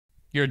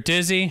You're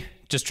dizzy,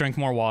 just drink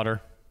more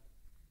water.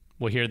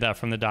 We'll hear that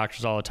from the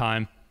doctors all the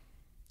time.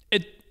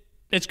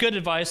 It's good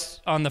advice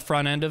on the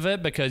front end of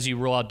it because you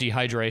rule out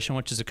dehydration,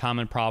 which is a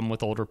common problem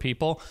with older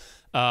people.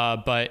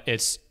 But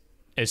it's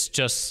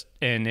just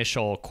an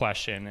initial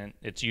question, and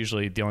it's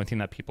usually the only thing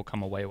that people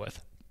come away with.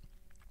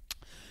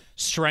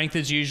 Strength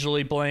is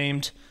usually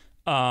blamed.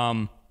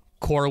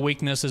 Core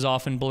weakness is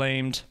often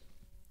blamed.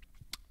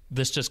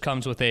 This just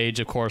comes with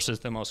age, of course, is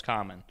the most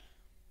common.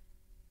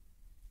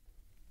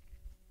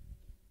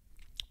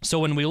 So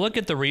when we look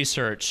at the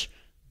research,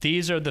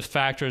 these are the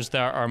factors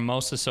that are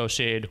most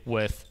associated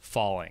with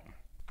falling.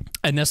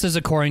 And this is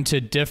according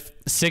to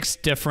 6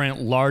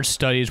 different large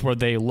studies where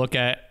they look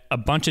at a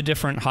bunch of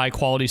different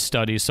high-quality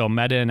studies, so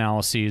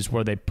meta-analyses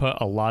where they put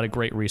a lot of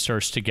great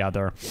research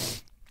together.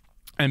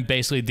 And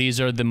basically, these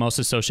are the most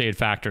associated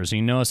factors.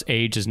 You notice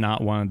age is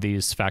not one of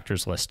these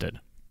factors listed.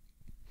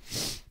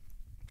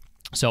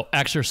 So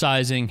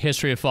exercising,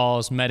 history of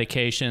falls,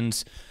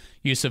 medications,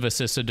 use of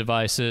assistive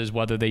devices,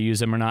 whether they use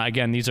them or not.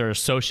 Again, these are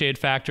associated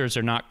factors,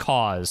 they're not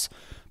cause.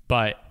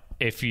 But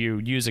if you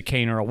use a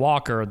cane or a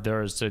walker,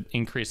 there's an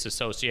increased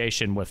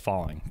association with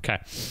falling. Okay.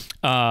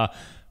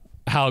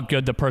 How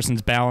good the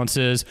person's balance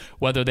is,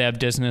 whether they have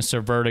dizziness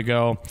or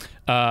vertigo,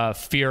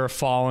 fear of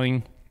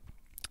falling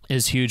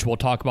is huge. We'll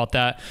talk about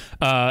that.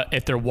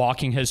 If their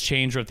walking has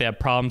changed or if they have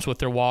problems with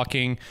their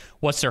walking,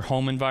 what's their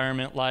home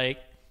environment like,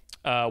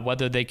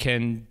 whether they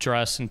can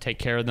dress and take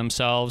care of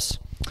themselves,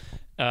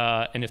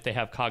 and if they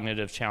have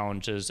cognitive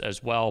challenges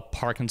as well.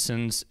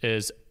 Parkinson's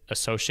is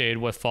associated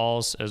with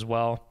falls as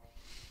well.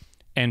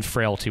 And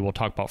frailty. We'll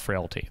talk about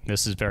frailty.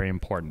 This is very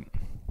important.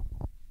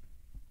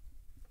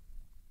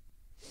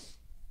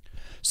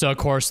 So, of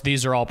course,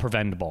 these are all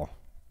preventable.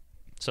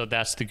 So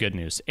that's the good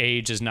news.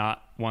 Age is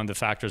not one of the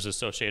factors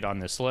associated on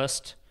this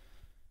list.